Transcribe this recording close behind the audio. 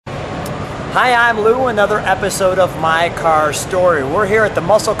Hi, I'm Lou, another episode of My Car Story. We're here at the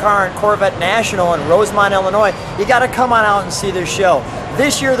Muscle Car and Corvette National in Rosemont, Illinois. You got to come on out and see this show.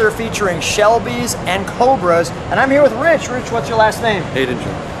 This year they're featuring Shelbys and Cobras, and I'm here with Rich. Rich, what's your last name?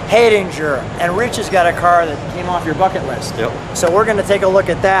 Haydinger. Haydinger. And Rich has got a car that came off your bucket list. Yep. So we're going to take a look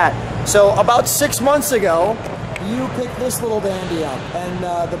at that. So about 6 months ago, you picked this little dandy up,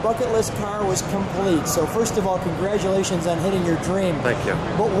 and the bucket list car was complete. So first of all, congratulations on hitting your dream. Thank you.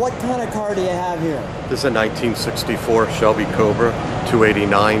 But what kind of car do you have here? This is a 1964 Shelby Cobra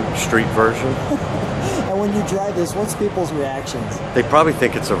 289 street version. And when you drive this, what's people's reactions? They probably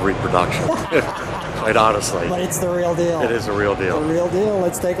think it's a reproduction, quite honestly. But it's the real deal. It is a real deal. The real deal.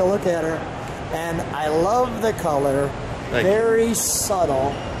 Let's take a look at her. And I love the color. Very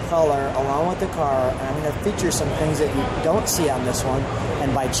subtle color along with the car, and I'm going to feature some things that you don't see on this one.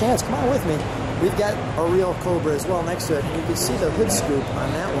 And by chance, come on with me, we've got a real Cobra as well next to it, and you can see the hood scoop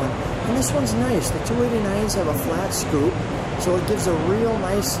on that one. And this one's nice. The 289s have a flat scoop, so it gives a real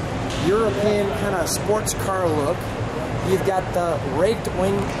nice European kind of sports car look. You've got the raked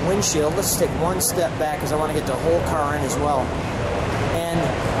windshield. Let's take one step back because I want to get the whole car in as well. And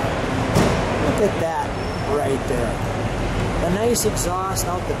look at that right there. A nice exhaust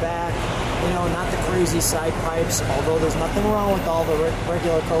out the back, you know, not the crazy side pipes, although there's nothing wrong with all the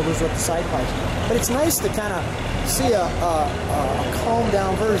regular Cobras with the side pipes. But it's nice to kind of see a calmed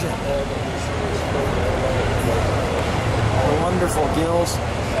down version. The wonderful gills.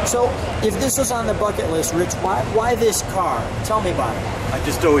 So, if this was on the bucket list, Rich, why this car? Tell me about it. I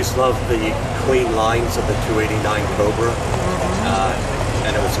just always loved the clean lines of the 289 Cobra.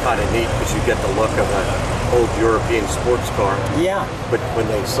 And it was kind of neat because you get the look of an old European sports car. Yeah. But when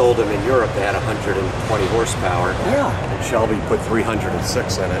they sold them in Europe, they had 120 horsepower. Yeah. And Shelby put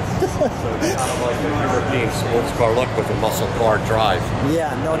 306 in it. So it's kind of like a European sports car look with a muscle car drive.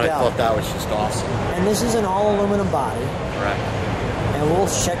 Yeah, no doubt. And I thought that was just awesome. And this is an all aluminum body. Correct. And we'll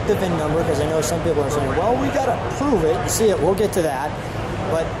check the VIN number because I know some people are saying, well, we got to prove it. See it, we'll get to that.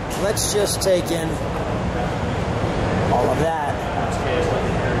 But let's just take in all of that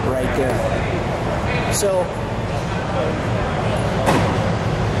right there. So,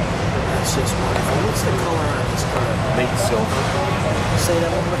 that's just wonderful. What's the color on this car? Mink silver. Say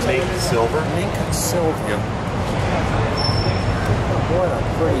that one more time. Mink silver. Mink silver. Yep. What a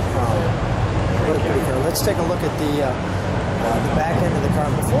pretty car. What a pretty car. Let's take a look at the back end of the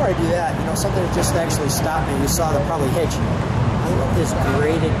car. Before I do that, you know, something that just actually stopped me. You saw the probably hitch. I love this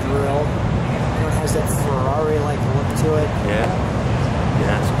graded grill. You know, it has that Ferrari-like look to it. Yeah.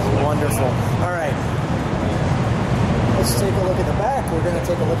 Yeah, it's cool. Wonderful. All right. Let's take a look at the back. We're going to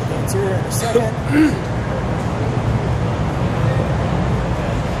take a look at the interior in a second.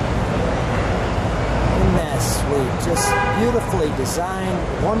 Isn't that sweet? Just beautifully designed,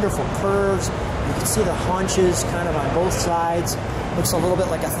 wonderful curves. You can see the haunches kind of on both sides. Looks a little bit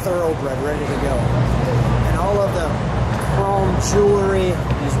like a thoroughbred ready to go. And all of the chrome jewelry,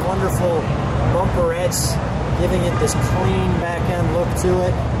 these wonderful bumperettes, giving it this clean back end look to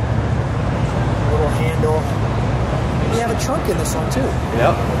it. Little handle. You have a trunk in this one too.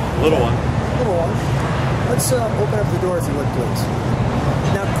 Yep, little one. Little one. Let's open up the door if you would, please.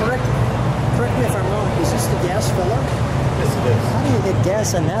 Now, correct me if I'm wrong. Is this the gas filler? Yes, it is. How do you get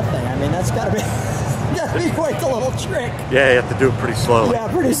gas in that thing? I mean, that's got to be quite the little trick. Yeah, you have to do it pretty slowly. Yeah,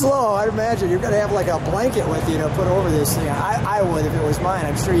 pretty slow. I'd imagine you're going to have like a blanket with you to put over this thing. I would if it was mine.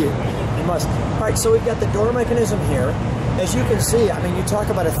 I'm sure you must. All right, so we've got the door mechanism here. As you can see, I mean, you talk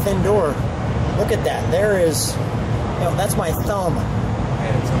about a thin door. Look at that. There is. You know, that's my thumb.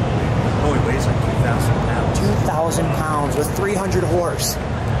 Yeah, it only weighs like 2,000 pounds. 2,000 pounds with 300 horse.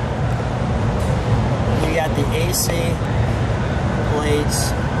 You got the AC plates.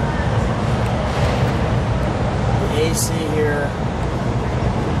 The AC here.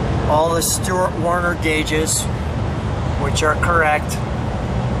 All the Stewart Warner gauges, which are correct.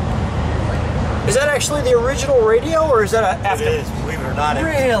 Is that actually the original radio, or is that after? It is, believe it or not.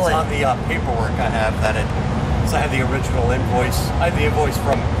 Really? It's on the paperwork I have that it. So I have the original invoice. I have the invoice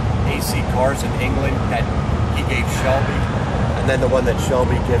from AC Cars in England that he gave Shelby, and then the one that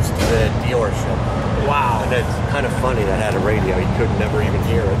Shelby gives to the dealership. Wow. And it's kind of funny that had a radio. You could never even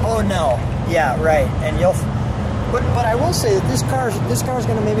hear it. Oh no. Yeah, right. And you'll. But I will say that this car is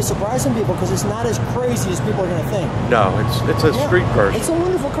going to maybe surprise some people because it's not as crazy as people are going to think. No, it's a street version. It's a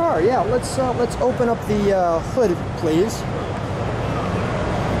wonderful car. Yeah. Let's open up the hood, please.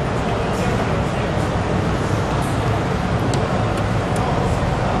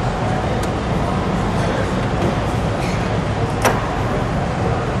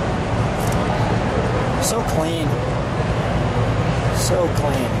 So clean. So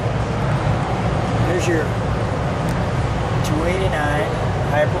clean. Here's your 289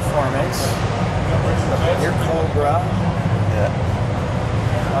 high performance. Your Cobra. Yeah.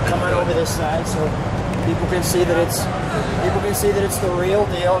 I'll come on over this side so people can see that it's the real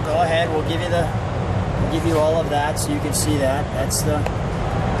deal. Go ahead. We'll give you all of that so you can see that. That's the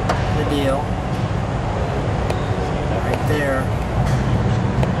deal. Right there.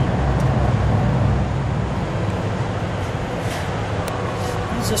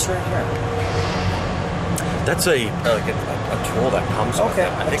 What is this right here? That's a tool that comes with it.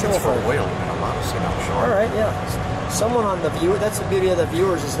 I think it's for oiling. I'm honestly not sure. All right, yeah. Someone on the viewer. That's the beauty of the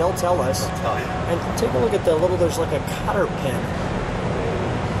viewers is they'll tell us. I'll tell you. And take a look at the little. There's like a cotter pin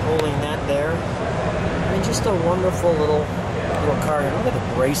holding that there. I mean, just a wonderful little car. And look at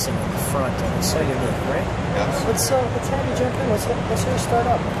the bracing in the front. And it's so unique, right? Yes. Let's have you jump in. Let's hear you start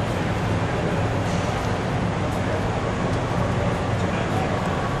up.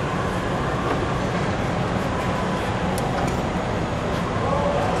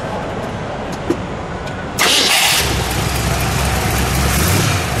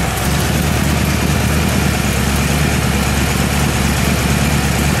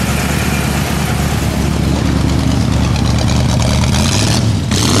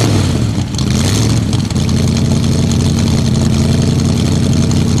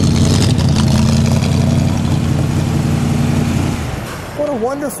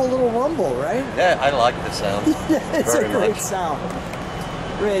 Wonderful little rumble, right? Yeah, I like the sound. Yeah, it's a great sound.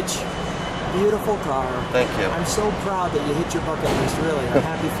 Rich, beautiful car. Thank you. I'm so proud that you hit your bucket list, really. I'm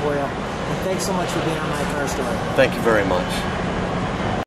happy for you. And thanks so much for being on My Car Story. Thank you very much.